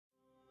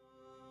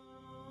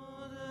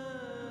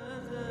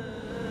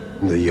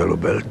The yellow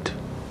belt.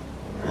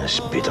 A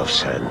spit of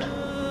sand.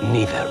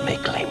 Neither may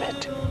claim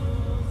it.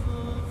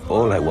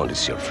 All I want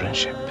is your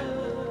friendship.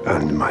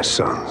 And my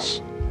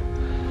sons.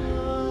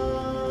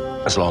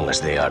 As long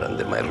as they are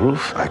under my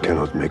roof, I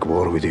cannot make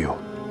war with you.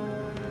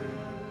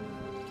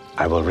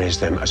 I will raise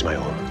them as my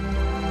own.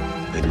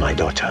 With my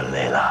daughter,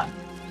 Layla.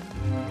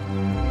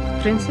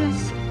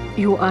 Princess,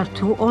 you are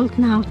too old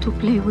now to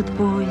play with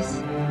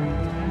boys.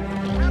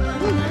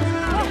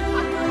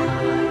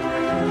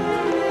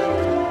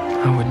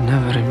 I would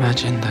never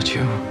imagine that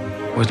you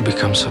would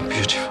become so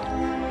beautiful.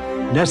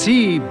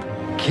 Nasib,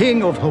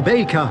 king of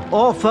Hobeika,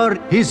 offered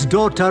his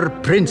daughter,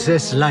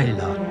 Princess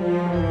Layla.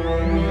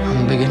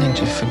 I'm beginning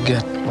to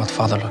forget what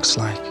father looks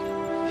like.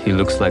 He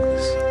looks like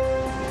this.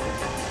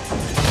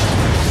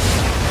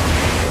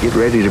 Get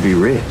ready to be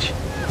rich.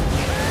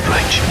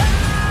 Rich.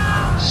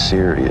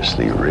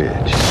 Seriously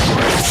rich.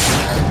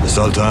 The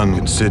Sultan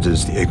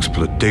considers the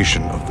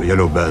exploitation of the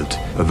yellow belt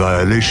a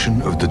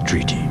violation of the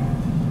treaty.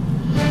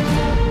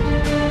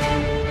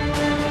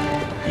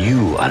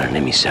 You are an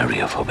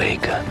emissary of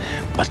Hobeika,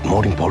 but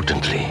more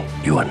importantly,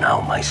 you are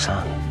now my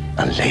son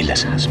and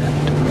Layla's husband.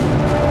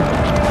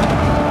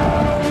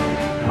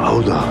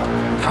 Auda.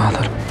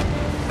 Father,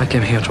 I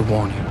came here to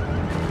warn you.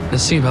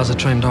 Nasib has a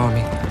trained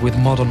army with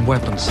modern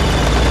weapons.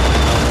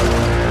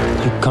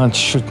 You can't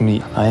shoot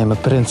me. I am a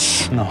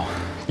prince. No,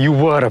 you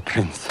were a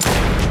prince.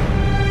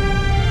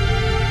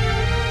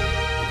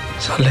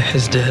 Saleh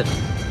is dead.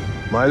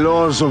 My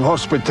laws of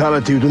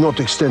hospitality do not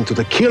extend to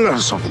the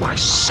killers of my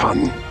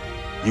son.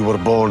 You were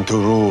born to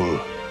rule.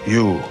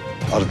 You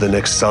are the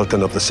next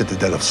Sultan of the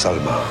citadel of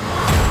Salma.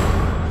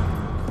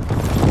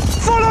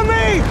 Follow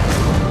me!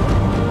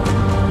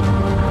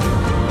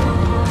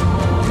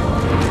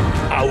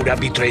 Auda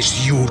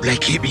betrays you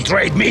like he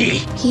betrayed me.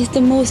 He's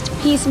the most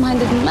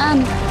peace-minded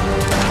man.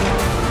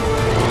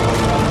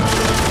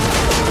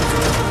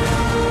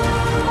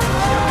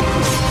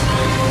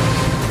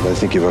 I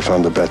think you have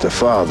found a better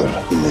father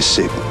in this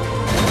city.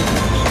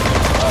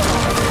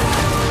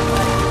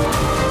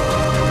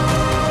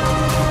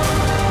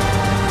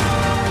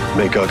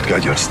 May God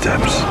guide your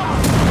steps.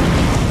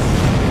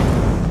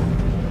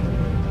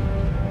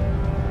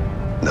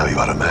 Now you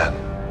are a man.